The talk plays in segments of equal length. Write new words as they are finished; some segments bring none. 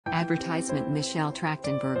advertisement. Michelle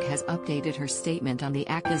Trachtenberg has updated her statement on the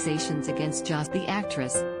accusations against Joss. The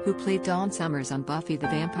actress, who played Dawn Summers on Buffy the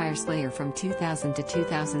Vampire Slayer from 2000 to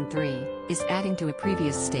 2003, is adding to a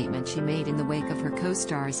previous statement she made in the wake of her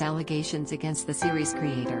co-star's allegations against the series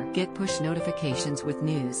creator. Get push notifications with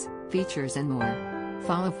news, features and more.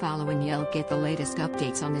 Follow and you'll get the latest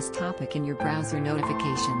updates on this topic in your browser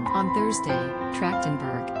notification. On Thursday,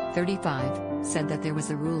 Trachtenberg, 35, said that there was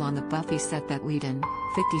a rule on the Buffy set that Whedon,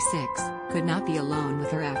 56, could not be alone with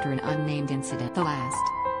her after an unnamed incident. The last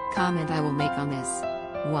comment I will make on this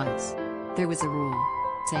was, there was a rule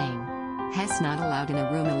saying, Hess not allowed in a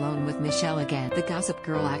room alone with Michelle again. The Gossip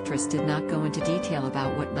Girl actress did not go into detail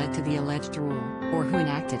about what led to the alleged rule, or who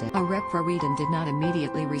enacted it. A rep for Whedon did not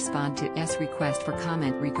immediately respond to S' request for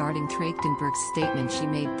comment regarding Trachtenberg's statement she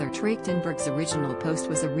made. Trachtenberg's original post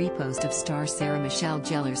was a repost of star Sarah Michelle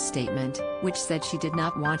Gellar's statement, which said she did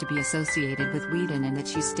not want to be associated with Whedon and that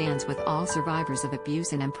she stands with all survivors of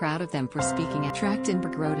abuse and am proud of them for speaking out.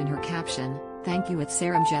 Trachtenberg wrote in her caption, "Thank you at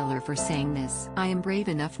Sarah Gellar for saying this. I am brave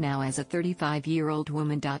enough now as a 35-year-old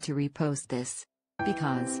woman to repost this.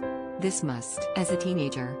 Because this must, as a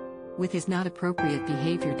teenager, with his not appropriate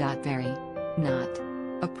behavior. Very not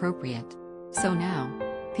appropriate. So now,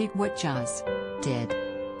 peep what Joss did."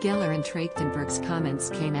 Gellar and Trachtenberg's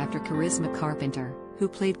comments came after Charisma Carpenter, who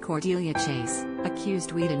played Cordelia Chase,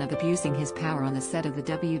 accused Whedon of abusing his power on the set of the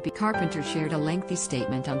WB. Carpenter shared a lengthy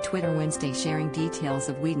statement on Twitter Wednesday sharing details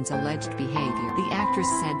of Whedon's alleged behavior. The actress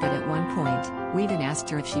said that at one point, Whedon asked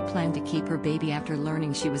her if she planned to keep her baby after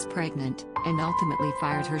learning she was pregnant, and ultimately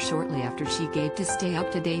fired her shortly after she gave. To stay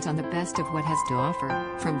up to date on the best of what has to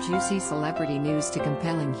offer, from juicy celebrity news to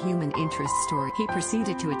compelling human interest story, he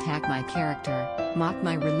proceeded to attack my character, mock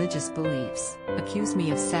my religious beliefs, accuse me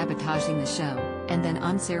of sabotaging the show, and then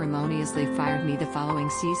unceremoniously fired me the following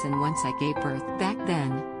season once I gave birth. Back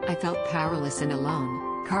then, I felt powerless and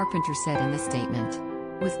alone, Carpenter said in the statement.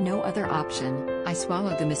 With no other option, I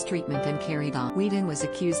swallowed the mistreatment and carried on. Whedon was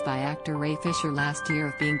accused by actor Ray Fisher last year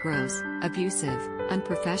of being gross, abusive,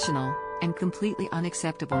 unprofessional, and completely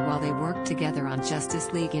unacceptable while they worked together on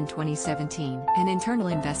Justice League in 2017. An internal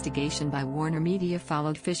investigation by Warner Media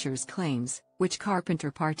followed Fisher's claims, which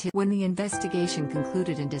Carpenter participated. When the investigation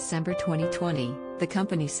concluded in December 2020, the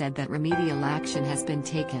company said that remedial action has been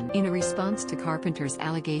taken. In a response to Carpenter's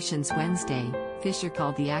allegations Wednesday, Fisher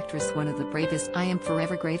called the actress one of the bravest. I am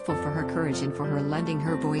forever grateful for her courage and for her lending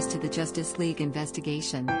her voice to the Justice League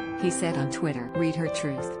investigation, he said on Twitter. Read her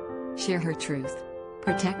truth. Share her truth.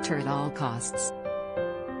 Protect her at all costs.